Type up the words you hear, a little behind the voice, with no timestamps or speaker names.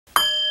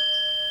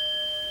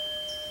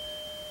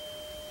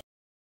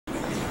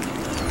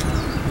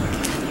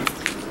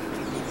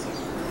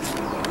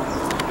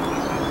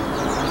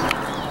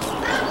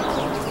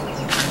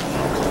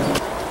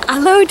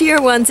Hello,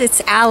 dear ones,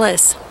 it's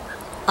Alice.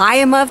 I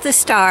am of the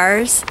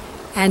stars,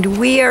 and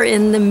we are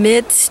in the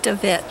midst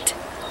of it.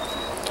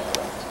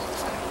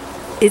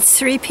 It's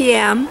 3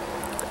 p.m.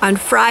 on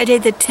Friday,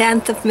 the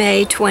 10th of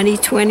May,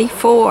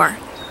 2024.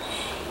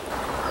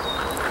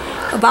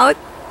 About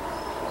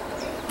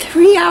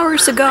 3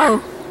 hours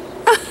ago,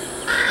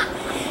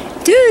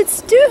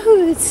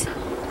 dudes!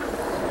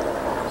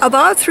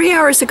 About 3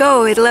 hours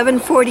ago at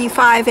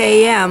 11:45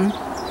 a.m.,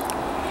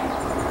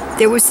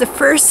 there was the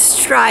first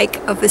strike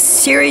of a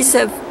series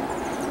of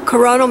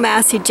coronal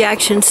mass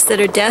ejections that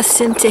are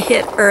destined to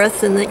hit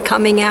Earth in the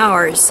coming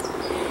hours.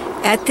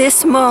 At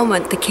this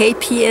moment, the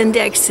KP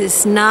index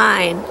is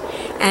 9,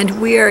 and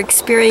we are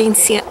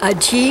experiencing a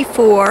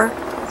G4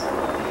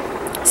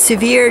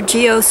 severe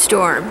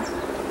geostorm.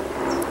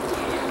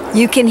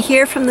 You can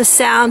hear from the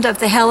sound of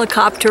the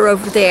helicopter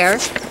over there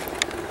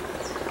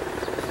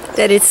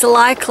that it's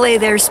likely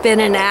there's been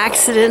an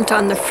accident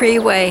on the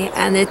freeway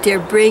and that they're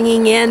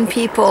bringing in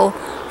people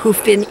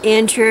who've been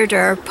injured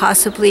or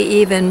possibly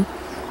even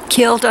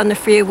killed on the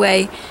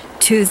freeway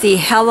to the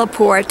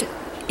heliport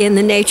in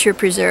the nature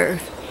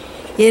preserve.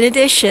 In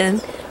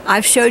addition,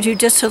 I've showed you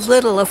just a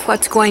little of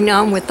what's going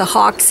on with the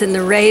hawks and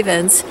the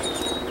ravens.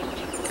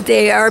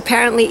 They are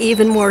apparently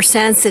even more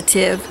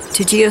sensitive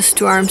to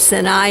geostorms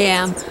than I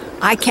am.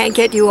 I can't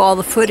get you all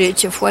the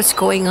footage of what's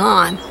going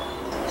on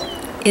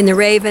in the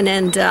raven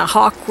and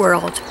hawk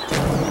world.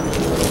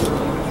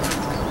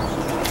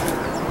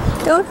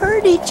 Don't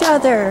hurt each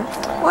other.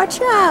 Watch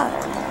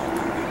out.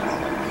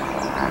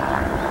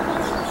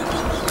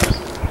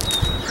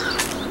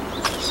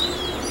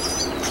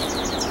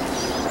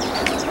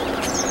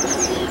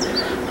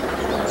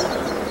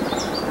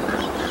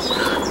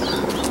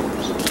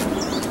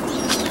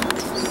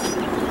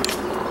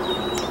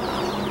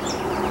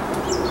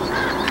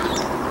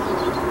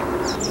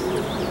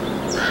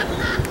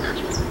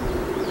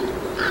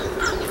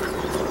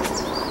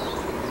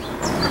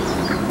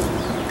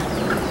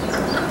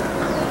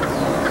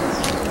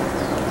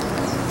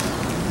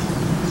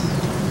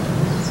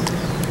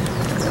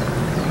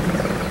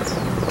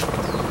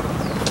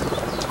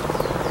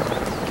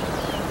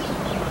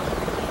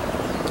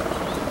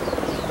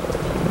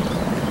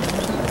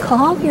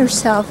 Calm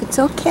yourself, it's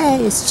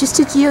okay. It's just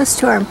a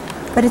geostorm,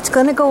 but it's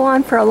going to go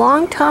on for a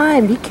long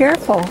time. Be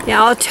careful.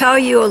 Now I'll tell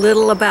you a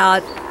little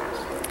about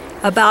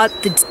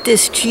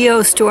this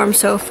geostorm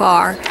so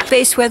far.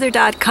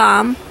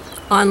 Spaceweather.com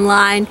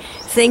online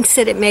thinks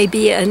that it may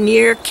be a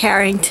near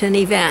Carrington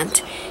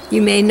event.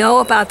 You may know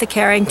about the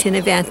Carrington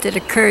event that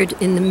occurred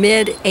in the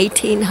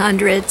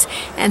mid-1800s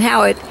and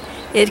how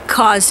it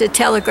caused the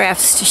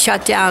telegraphs to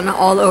shut down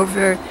all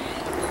over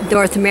the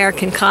North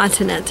American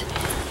continent.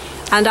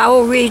 And I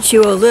will read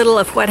you a little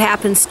of what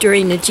happens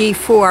during the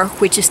G4,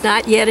 which is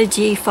not yet a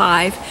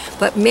G5,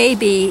 but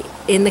maybe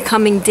in the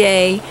coming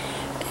day,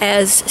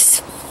 as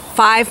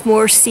 5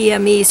 more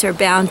CMEs are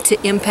bound to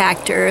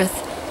impact Earth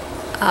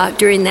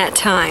during that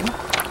time.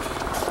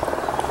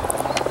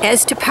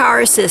 As to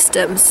power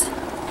systems,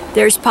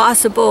 there's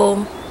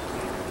possible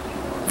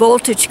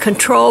voltage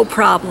control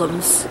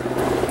problems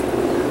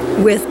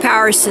with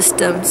power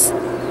systems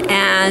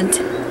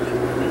and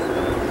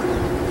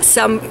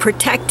some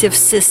protective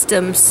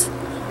systems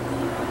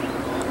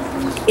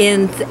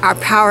in our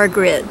power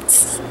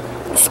grids.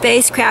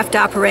 Spacecraft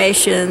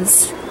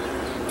operations,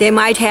 they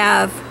might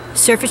have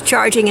surface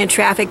charging and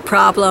traffic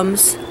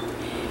problems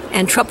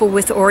and trouble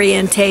with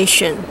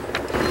orientation.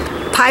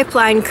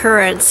 Pipeline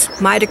currents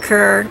might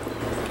occur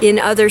in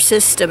other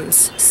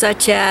systems,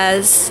 such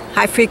as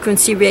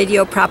high-frequency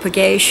radio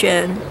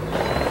propagation,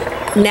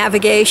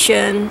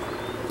 navigation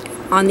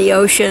on the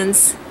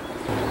oceans,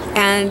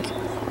 and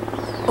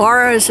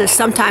auroras are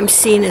sometimes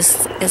seen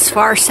as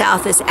far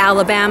south as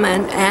Alabama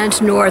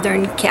and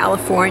northern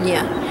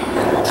California.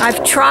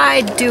 I've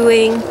tried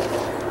doing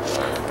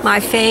my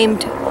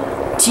famed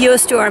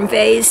geostorm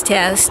phase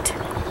test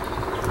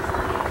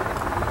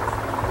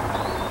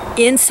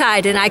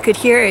inside, and I could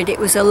hear it. It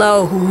was a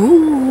low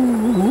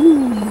whoo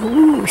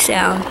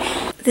sound.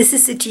 This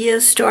is a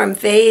geostorm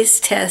phase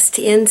test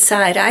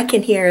inside. I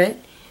can hear it,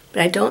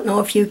 but I don't know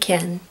if you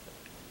can.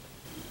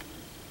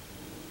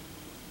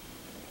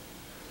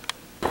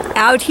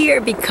 Out here,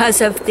 because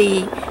of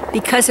the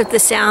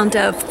sound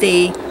of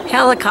the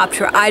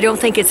helicopter, I don't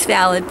think it's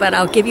valid, but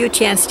I'll give you a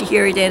chance to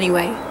hear it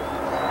anyway.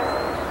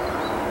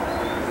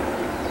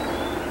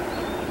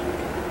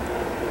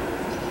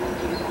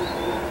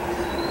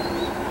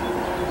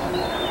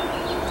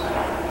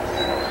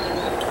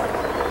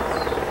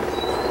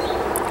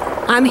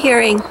 I'm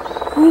hearing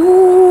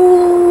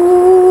ooh.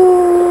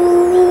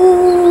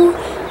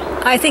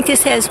 I think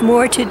this has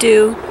more to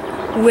do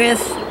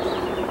with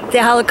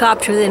the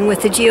helicopter than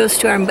with the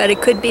geostorm, but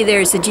it could be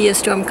there's a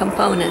geostorm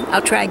component.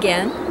 I'll try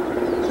again.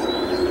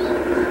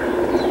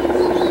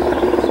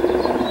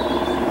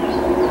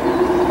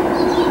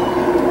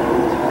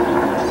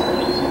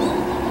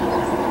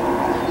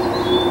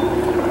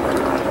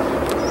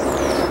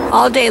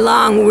 All day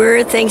long,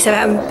 weird things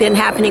have been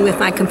happening with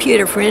my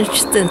computer. For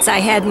instance,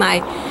 I had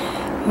my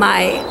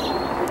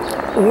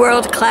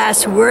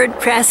world-class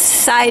WordPress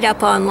site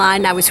up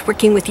online. I was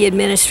working with the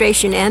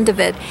administration end of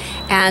it,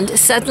 and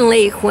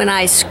suddenly when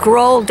I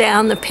scrolled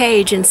down the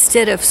page,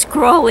 instead of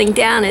scrolling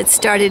down, it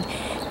started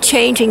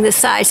changing the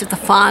size of the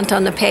font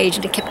on the page,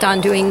 and it kept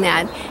on doing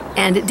that.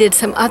 And it did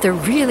some other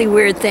really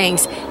weird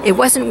things. It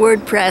wasn't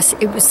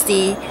WordPress, it was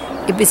the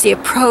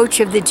approach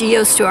of the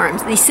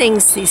geostorms. These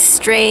things, these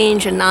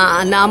strange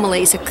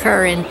anomalies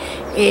occur in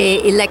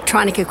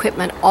electronic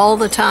equipment all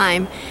the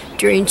time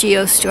during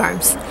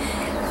geostorms.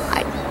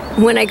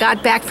 When I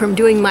got back from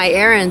doing my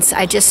errands,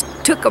 I just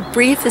took a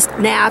brief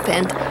nap,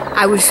 and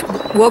I was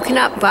woken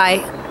up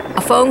by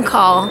a phone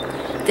call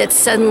that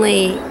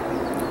suddenly,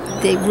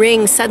 the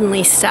ring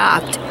suddenly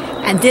stopped.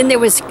 And then there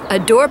was a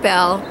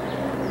doorbell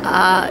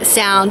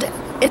sound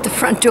at the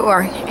front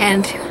door.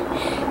 And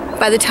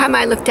by the time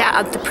I looked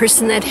out, the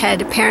person that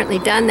had apparently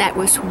done that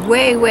was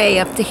way, way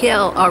up the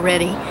hill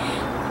already.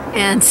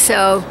 And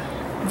so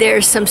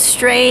there's some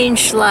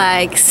strange,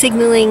 like,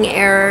 signaling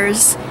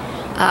errors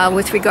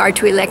with regard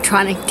to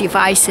electronic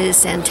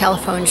devices and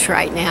telephones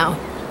right now.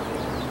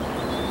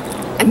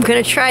 I'm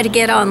going to try to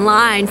get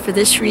online for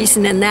this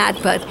reason and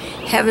that, but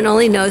heaven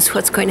only knows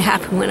what's going to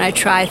happen when I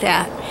try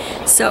that.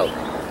 So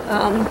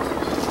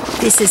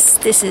this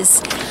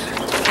is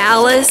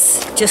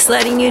Alice, just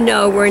letting you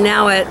know we're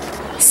now at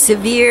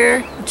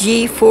severe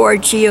G4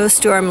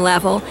 geostorm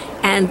level,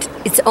 and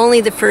it's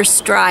only the first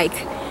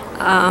strike.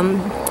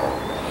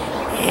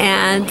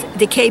 And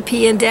the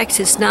KP index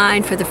is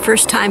 9 for the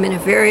first time in a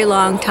very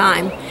long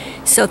time.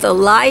 So the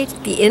light,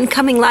 the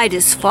incoming light,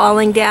 is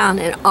falling down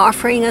and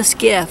offering us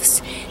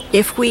gifts.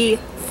 If we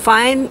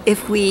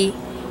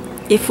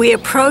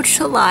approach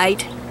the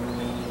light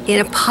in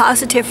a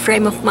positive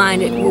frame of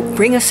mind, it will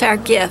bring us our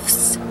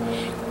gifts.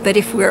 But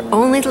if we're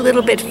only a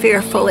little bit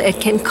fearful,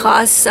 it can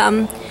cause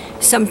some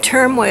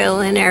turmoil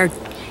in our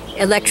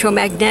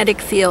electromagnetic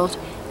field.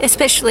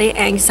 Especially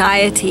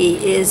anxiety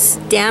is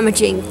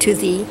damaging to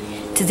the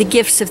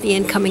gifts of the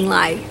incoming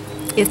light.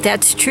 If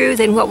that's true,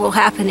 then what will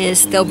happen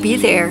is they'll be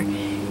there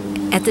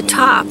at the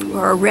top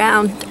or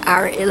around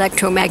our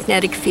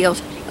electromagnetic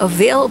field,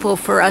 available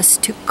for us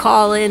to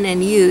call in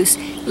and use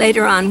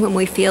later on when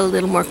we feel a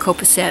little more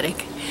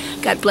copacetic.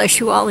 God bless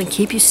you all and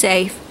keep you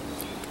safe,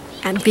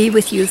 and be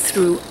with you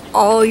through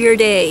all your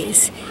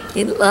days.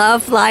 In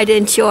love, light,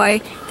 and joy,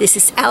 this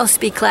is Alice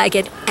B.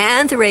 Clagett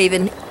and the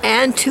Raven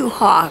and 2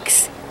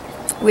 hawks,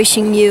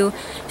 wishing you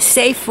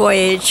safe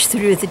voyage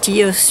through the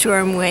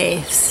geostorm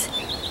waves.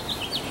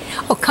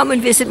 Oh, come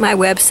and visit my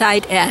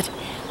website at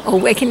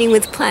Awakening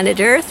with Planet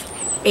Earth,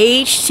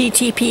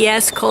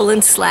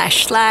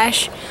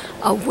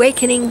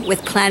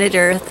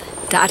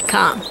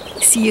 https://awakeningwithplanetearth.com.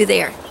 See you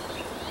there.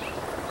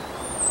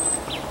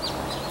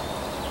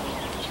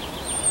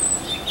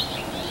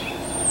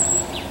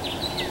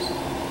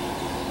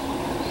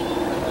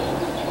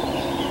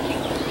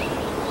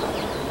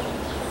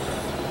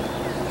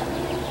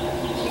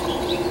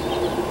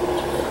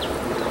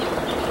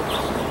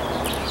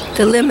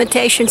 The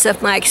limitations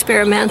of my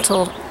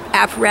experimental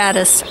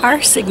apparatus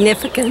are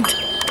significant.